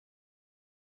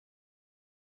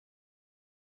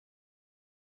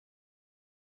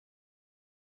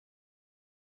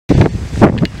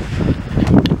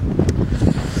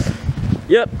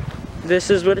Yep, this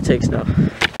is what it takes now.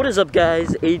 What is up,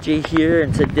 guys? AJ here,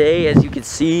 and today, as you can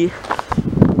see,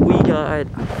 we got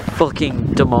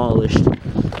fucking demolished.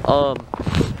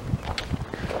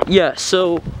 Yeah,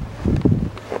 so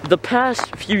the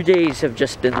past few days have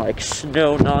just been like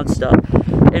snow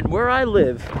nonstop, and where I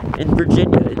live in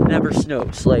Virginia, it never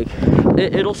snows. Like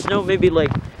it'll snow maybe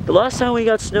like the last time we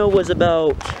got snow was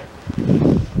about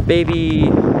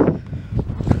maybe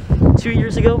 2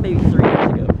 years ago, maybe 3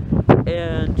 years ago,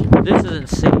 and this is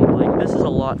insane. Like this is a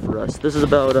lot for us. This is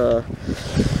about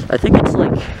I think it's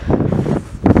like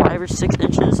 5 or 6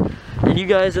 inches, and you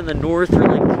guys in the north or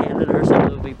like Canada or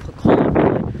something will be calling me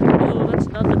like, oh, that's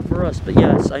nothing for us. But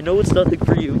yes, I know it's nothing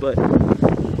for you, but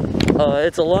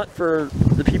it's a lot for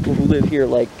the people who live here.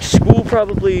 Like school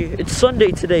probably, it's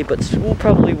Sunday today, but school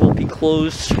probably will be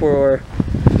closed for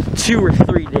 2 or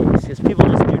 3 days because people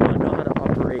just do not know how to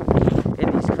operate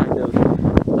in these kind of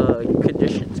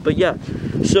conditions. But yeah,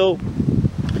 so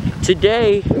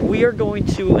today we are going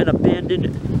to an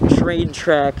abandoned train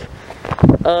track.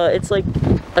 It's like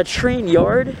a train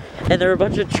yard, and there are a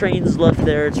bunch of trains left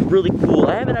there. It's really cool.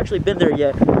 I haven't actually been there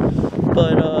yet,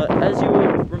 but as you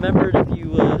remembered if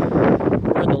you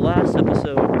heard the last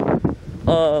episode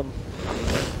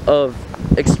of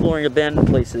exploring abandoned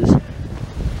places,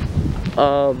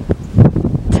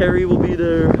 Terry will be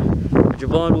there,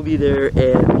 Javon will be there,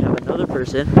 and we have another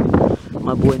person,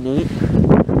 my boy Nate.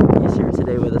 He's here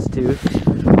today with us too.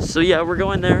 So yeah, we're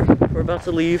going there. We're about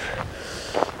to leave.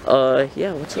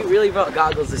 Yeah, what's up? You really brought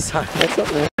goggles this time. What's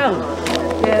up, man?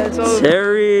 Yeah, it's all.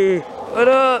 Terry! What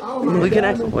up? We can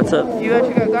actually. What's up? You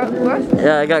actually got goggles?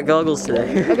 Yeah, I got goggles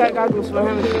today. I got goggles for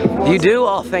him. You do?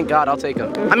 Oh, thank God, I'll take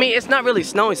them. I mean, it's not really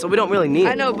snowing, so we don't really need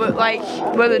I it. know, but like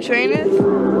where the train is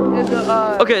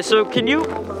the Okay, so can you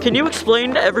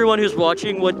explain to everyone who's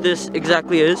watching what this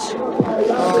exactly is?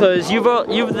 Because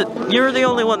you're the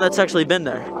only one that's actually been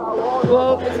there.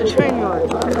 well, it's a train yard.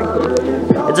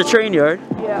 It's a train yard.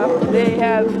 Yeah, they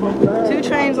have 2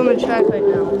 trains on the track right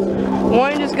now.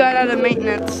 One just got out of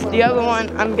maintenance. The other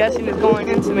one, I'm guessing, is going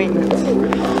into maintenance.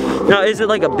 Now, is it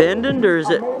like abandoned or is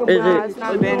it? Nah, it's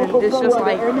not abandoned. It's just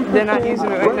like they're not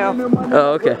using it right now.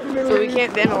 Oh, okay. So we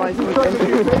can't vandalize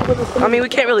anything. I mean, we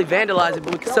can't really vandalize it,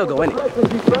 but we can still go in it.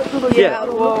 Yeah,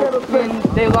 well, when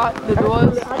they locked the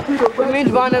doors, me and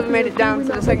Javon never made it down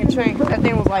to the second train. That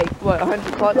thing was like, what,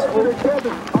 100 plots full?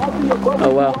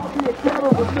 Oh wow.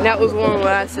 And that was one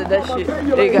where I said that shit,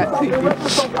 they got creepy.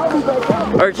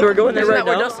 Alright, so we're going there Isn't right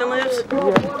that where now. Dustin lives?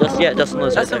 Yeah, Dustin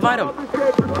lives Let's right there. invite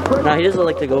him. Nah, he doesn't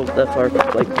like to go that far,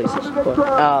 like places.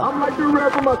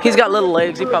 He's got little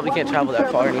legs. He probably can't travel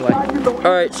that far anyway.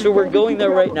 Alright, so we're going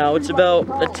there right now. It's about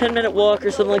a 10-minute walk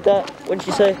or something like that. Wouldn't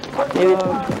you say? Maybe?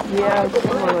 Yeah,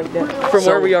 something like that. From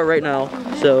where we are right now.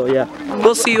 So, yeah.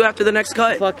 We'll see you after the next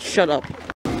cut. Fuck, shut up.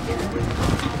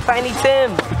 Tiny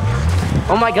Tim.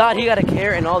 Oh my God, he got a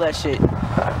carrot and all that shit.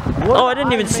 Oh, I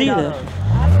didn't even see that.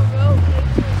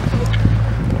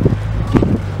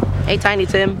 Hey, Tiny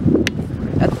Tim.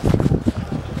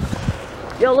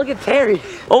 Yo, look at Terry.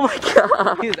 Oh my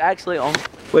god. He's actually on.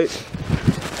 Wait.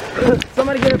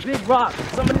 Somebody get a big rock.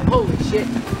 Somebody, holy shit.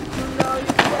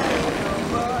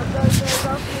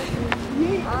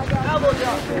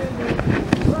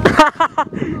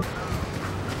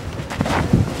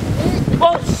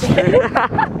 Oh shit.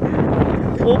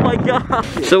 Oh my god.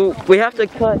 So we have to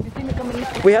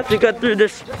cut through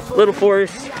this little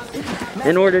forest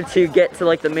in order to get to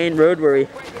like the main road where we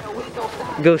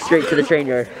go straight to the train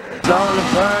yard.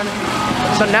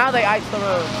 So now they ice the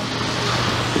road.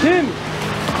 Jimmy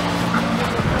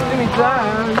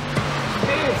time.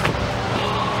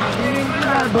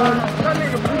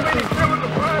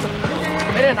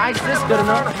 They didn't ice this good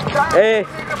enough. Hey,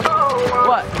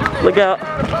 What? look out.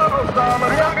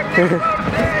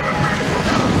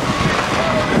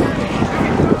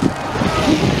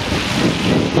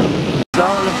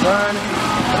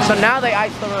 So now they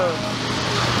ice the road.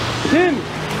 Jimmy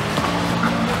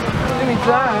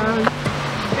time.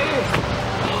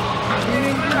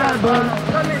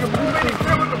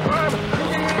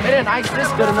 They didn't ice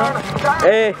this good enough.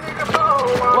 Hey,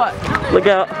 What? look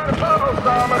out.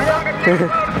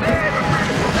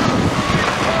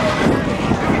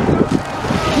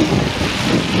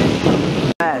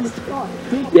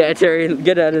 Yeah, Terry,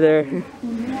 get out of there.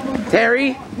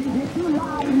 Terry?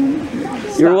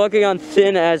 You're walking on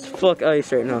thin as fuck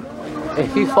ice right now.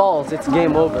 If he falls, it's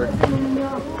game over.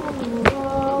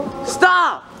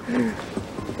 Stop!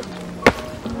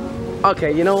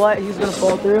 Okay, you know what? He's gonna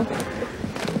fall through.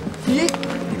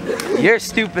 You're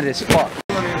stupid as fuck.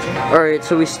 Alright,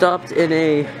 so we stopped in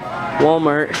a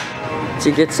Walmart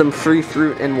to get some free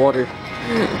fruit and water.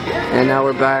 And now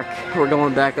we're back. We're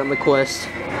going back on the quest.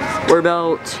 We're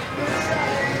about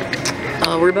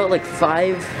like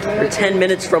 5 or 10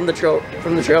 minutes from the trail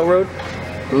road,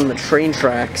 from the train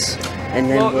tracks, and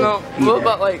then we're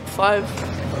about like 5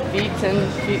 feet,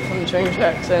 10 feet from the train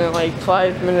tracks, and like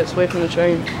 5 minutes away from the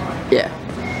train. Yeah.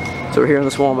 So we're here in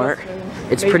this Walmart.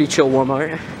 It's a pretty chill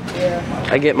Walmart. Yeah.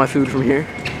 I get my food from here.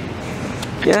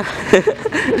 Yeah.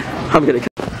 I'm gonna.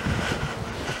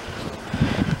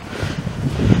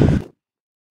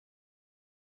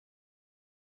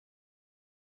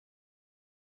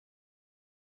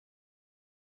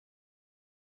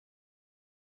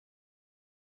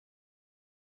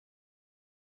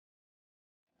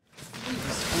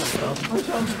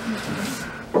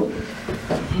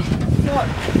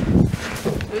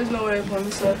 There's no way on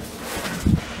this side.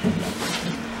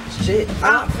 Shit.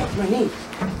 Ah, fuck my knee.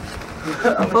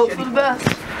 Hope for the best.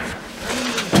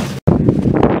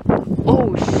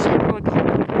 Oh shit, my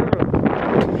camera.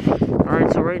 Alright,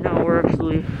 so right now we're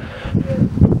actually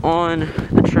on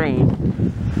the train.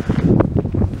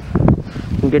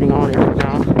 I'm getting on it right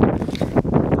now.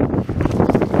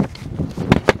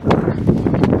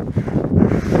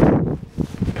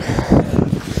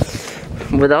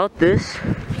 Without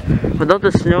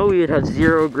the snow, we would have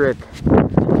zero grip.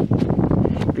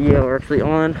 But yeah, we're actually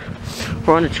on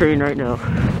the train right now. I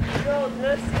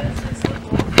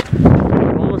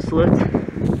almost slipped.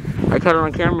 I caught it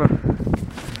on camera.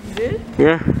 You did?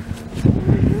 Yeah.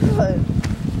 It's like,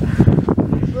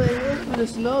 look for the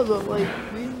snow though, like,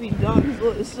 these be done.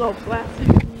 Look, it's all plastic.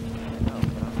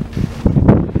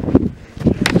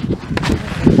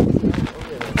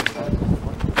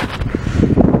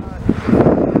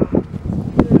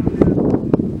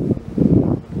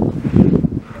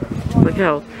 Look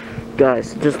how,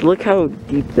 guys, just look how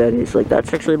deep that is. Like,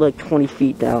 that's actually like 20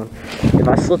 feet down. If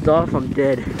I slipped off, I'm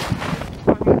dead.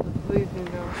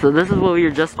 So this is what we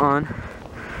were just on.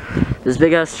 This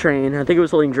big ass train. I think it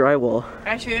was holding drywall.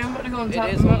 Actually, I'm about to go on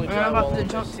top of it, and I'm about to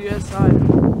jump to the other side.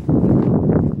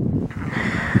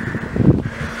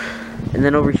 And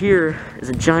then over here is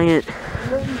a giant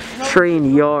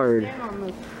train yard.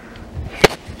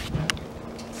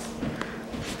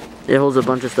 It holds a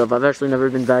bunch of stuff. I've actually never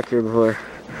been back here before.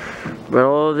 But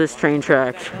all of this train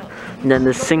track, and then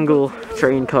this single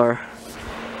train car.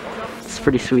 It's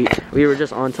pretty sweet. We were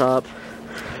just on top.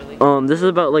 This is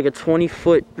about like a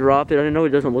 20-foot drop. I know it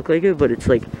doesn't look like it, but it's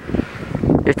like,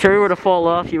 if Terry were to fall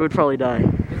off, he would probably die.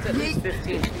 It's at least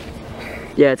 15 feet.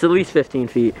 Yeah, it's at least 15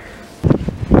 feet.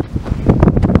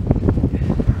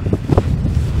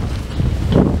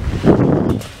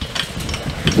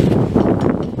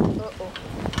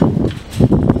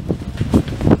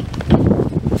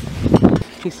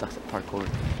 He sucks at parkour.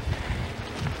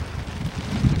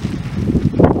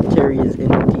 Terry is in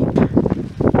deep.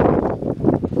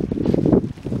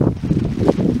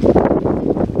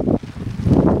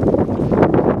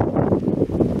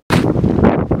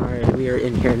 Alright, we are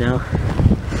in here now.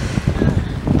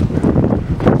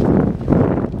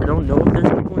 I don't know if there's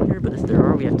people in here, but if there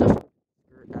are, we have to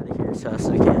get out of here as fast as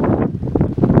we can.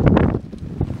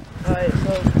 Alright,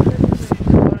 so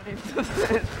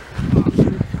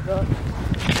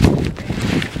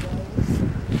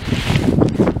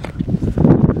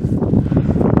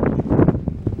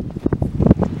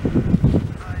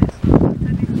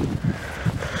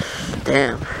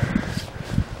Damn.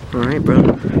 Alright,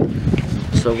 bro.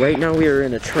 So right now we are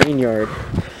in a train yard.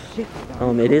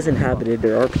 It is inhabited.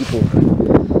 There are people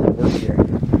that work here.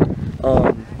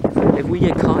 If we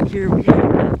get caught here, we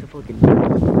have to fucking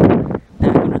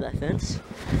back under that fence.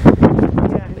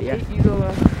 yeah, you go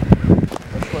left.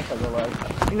 Of course I'll go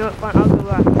left. You know what, fine, I'll go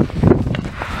left.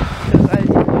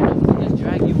 We'll just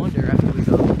drag you under after we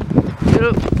go. Get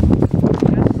up.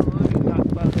 That's the loading dock,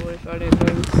 by the way, if I didn't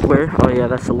notice. Where? Oh yeah,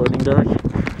 that's the loading dock.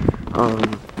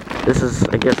 This is,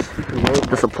 I guess,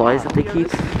 the supplies that they keep.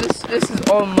 This is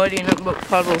all muddy and nothing but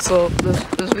puddles, so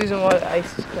there's a reason why the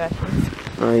ice is crashing.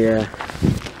 Oh yeah.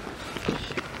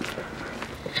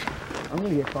 I'm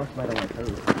gonna get frostbite on my toes.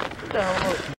 What the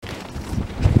hell?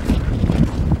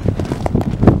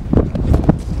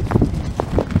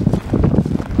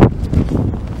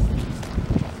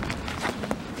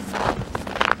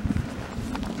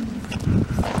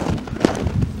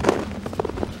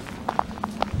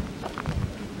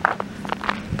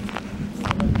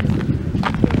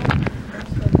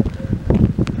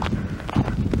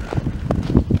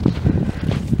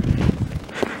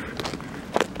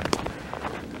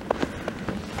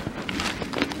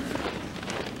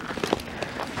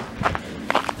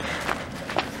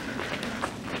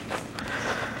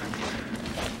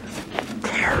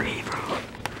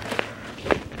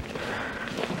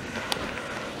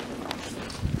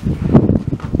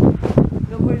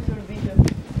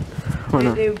 Why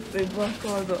not? They blocked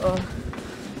all the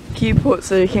key ports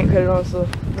so you can't cut it off, so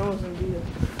no one's gonna be there.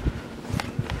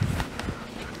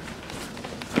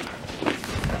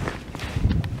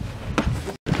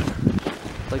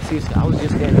 Like seriously, I was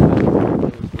just standing there.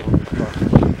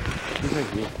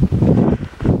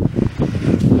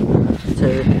 It's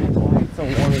so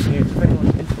warm in here. It's pretty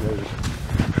much insulated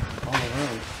all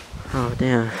around. Oh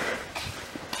damn.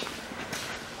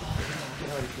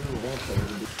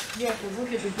 Yeah, cause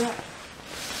look at the back.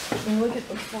 And look at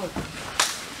the front.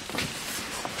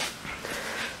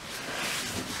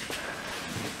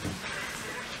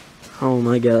 Oh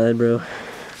my god, bro.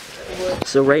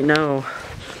 So right now,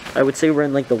 I would say we're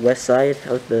in like the west side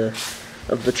of the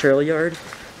trail yard.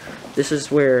 This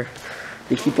is where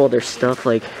they keep all their stuff,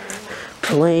 like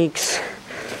planks.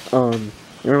 I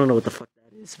don't know what the fuck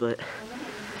that is, but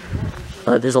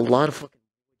there's a lot of fucking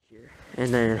wood here.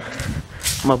 And then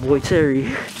my boy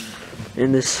Terry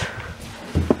in this.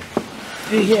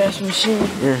 Big ass machine.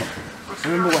 Yeah,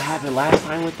 Remember what happened last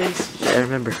time with this? I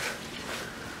remember.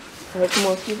 Alright, come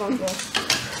on, keep on going.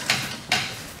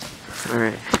 All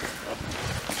right.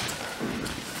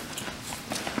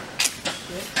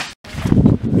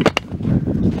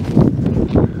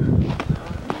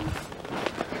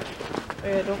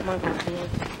 Yeah, don't mind my feelings.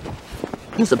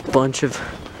 There's a bunch of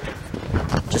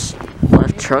just a lot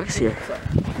of trucks here.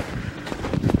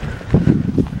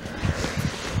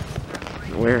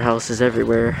 Warehouses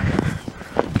everywhere.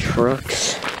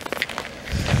 Trucks.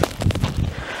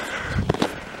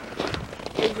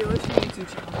 AJ, what's your YouTube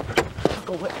channel?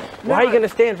 Go away. Why are you gonna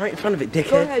stand right in front of it, Go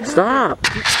dickhead? ahead, do Stop! it.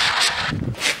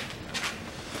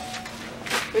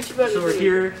 What you about to So we're do?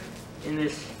 here in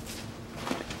this.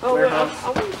 Oh, wait, I warehouse.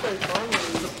 want to start farming.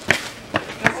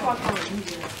 That's what I'm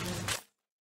doing.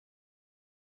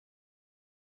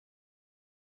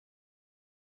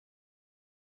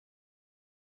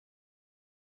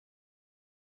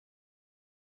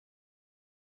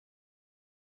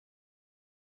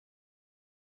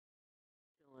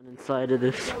 Inside of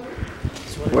this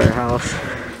warehouse.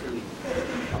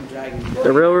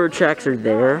 The railroad tracks are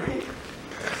there,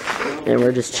 and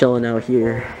we're just chilling out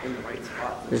here.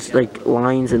 There's like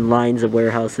lines and lines of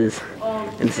warehouses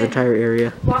in this entire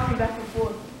area. Walking back and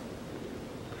forth.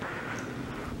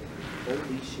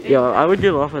 Yeah, I would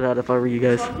get off of that if I were you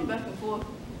guys. It's walking back and forth.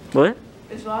 What?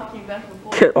 It's walking back and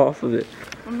forth. Get off of it.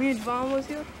 When me and Devon was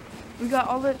here, we got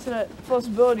all the way to that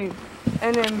first building,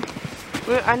 and then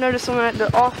I noticed someone at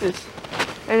the office,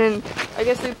 and then I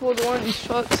guess they pulled one of these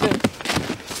trucks in.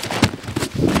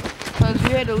 Cause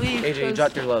we had to leave. AJ, you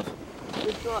dropped your love.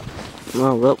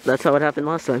 Oh, well, that's how it happened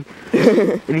last time.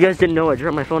 If you guys didn't know, I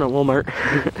dropped my phone at Walmart,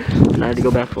 and I had to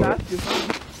go back for it.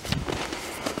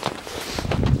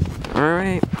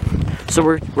 Alright. So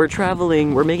we're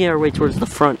traveling, we're making our way towards the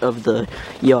front of the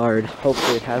yard.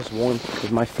 Hopefully it has warmth,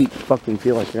 because my feet fucking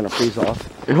feel like they're gonna freeze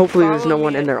off. And hopefully there's no Follow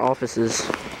one me. in their offices.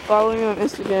 Follow me on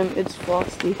Instagram. It's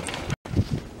Frosty.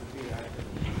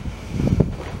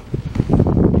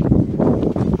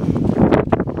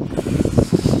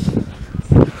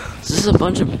 This is a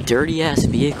bunch of dirty ass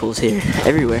vehicles here,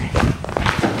 everywhere.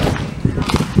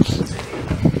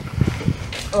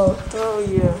 Oh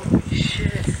yeah.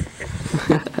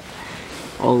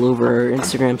 All over our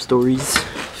Instagram stories.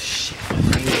 Shit, my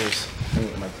fingers.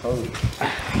 My toes.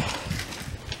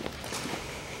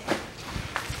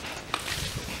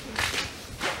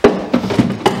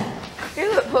 Hey,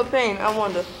 look, propane. I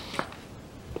wonder.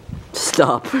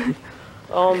 Stop.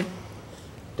 Don't.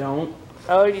 I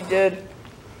already did.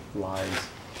 Lies.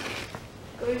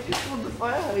 Oh, you just pulled the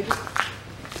fire hydrant.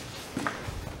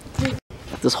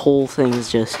 This whole thing is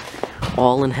just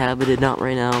all inhabited, not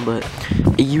right now, but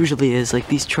it usually is. Like,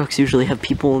 these trucks usually have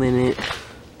people in it.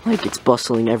 Like, it's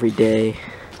bustling every day.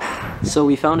 So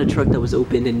we found a truck that was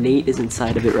open, and Nate is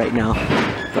inside of it right now.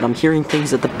 But I'm hearing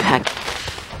things at the back.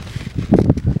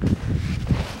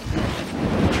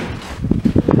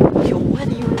 Yo, what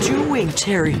are you doing,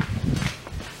 Terry?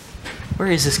 Where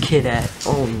is this kid at?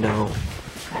 Oh no.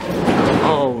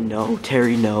 Oh no,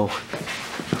 Terry, no.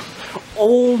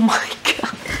 Oh my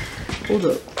god. Hold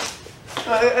up.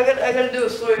 I gotta do a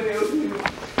story here.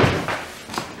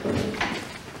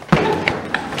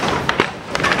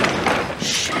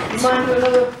 Shit. Mind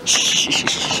another.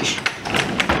 Shh.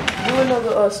 Do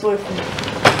another story for me.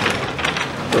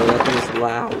 Bro, that thing is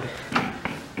loud.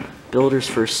 Builder's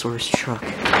first source truck.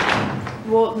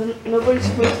 Well, nobody's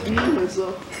supposed to be here,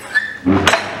 so.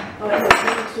 Alright, do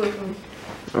a story for me.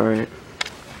 Alright.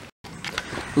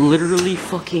 Literally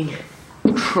fucking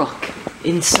truck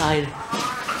inside.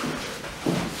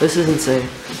 This is insane.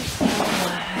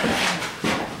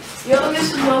 Yo,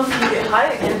 this is not gonna get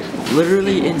high again.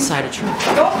 Literally inside a truck.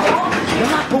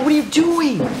 Stop, but what are you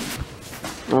doing?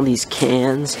 All these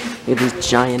cans. We have this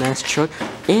giant ass truck.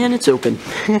 And it's open.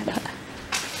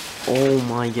 Oh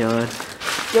my god.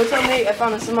 Go tell me I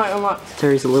found a semi unlocked.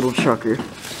 Terry's a little trucker.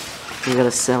 We got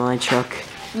a semi truck.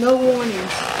 No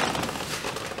warnings.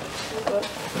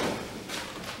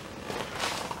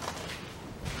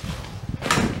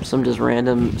 Some just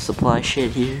random supply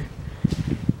shit here.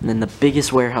 And then the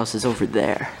biggest warehouse is over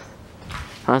there.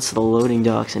 That's the loading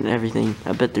docks and everything.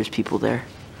 I bet there's people there.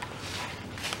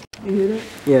 You hear that?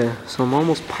 Yeah, so I'm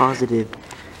almost positive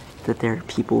that there are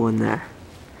people in there.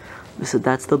 So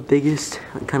that's the biggest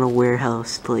kind of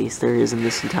warehouse place there is in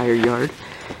this entire yard.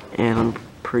 And I'm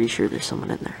pretty sure there's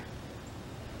someone in there.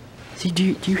 See, do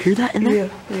you hear that in there?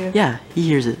 Yeah. Yeah, he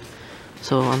hears it.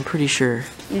 So I'm pretty sure.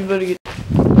 You better get.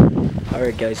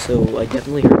 Alright guys, so I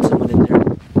definitely heard someone in there.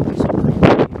 So we're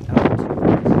heading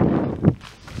out.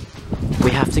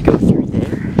 We have to go through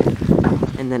there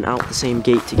and then out the same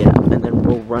gate to get out, and then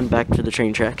we'll run back to the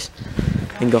train tracks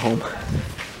and go home.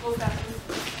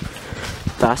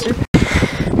 Faster?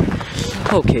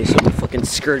 Okay, so we fucking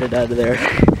skirted out of there.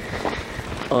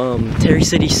 Terry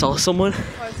said he saw someone.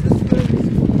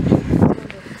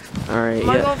 Alright, Am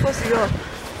I yeah. going supposed to go?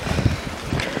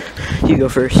 You go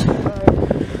first.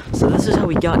 So this is how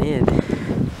we got in.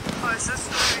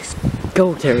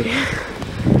 Go, Terry.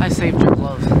 I saved your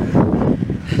gloves.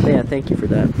 Yeah, thank you for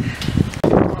that.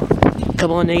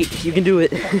 Come on, Nate, you can do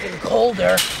it. It's getting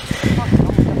colder.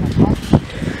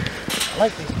 I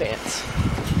like these pants.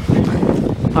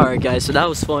 Alright guys, so that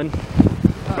was fun.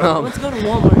 Let's go to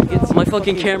Walmart and get some My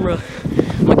fucking camera,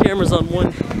 my camera's on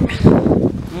one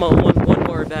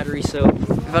bar battery, so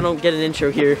if I don't get an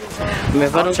intro here, if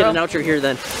I don't get an outro here,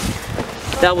 then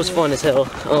that was fun as hell.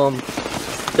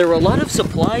 There were a lot of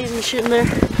supplies and shit in there,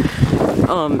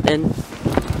 and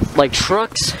like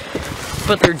trucks,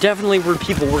 but there definitely were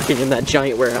people working in that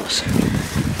giant warehouse.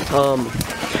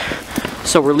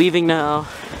 So we're leaving now.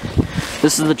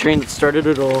 This is the train that started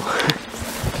it all.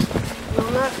 No,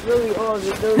 not really all of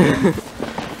it.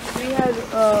 We had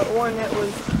one that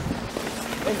was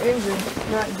an engine,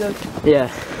 not just Yeah.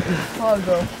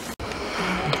 cargo.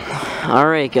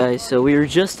 Alright guys, so we were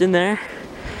just in there.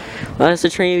 That's the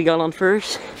train we got on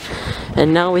first.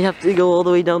 And now we have to go all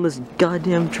the way down this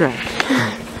goddamn track.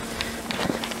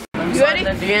 You ready?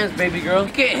 That dance, baby girl.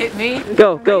 You can't hit me.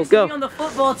 Go, go, I used to be go. on the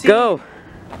football team. Go!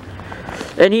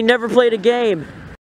 And he never played a game.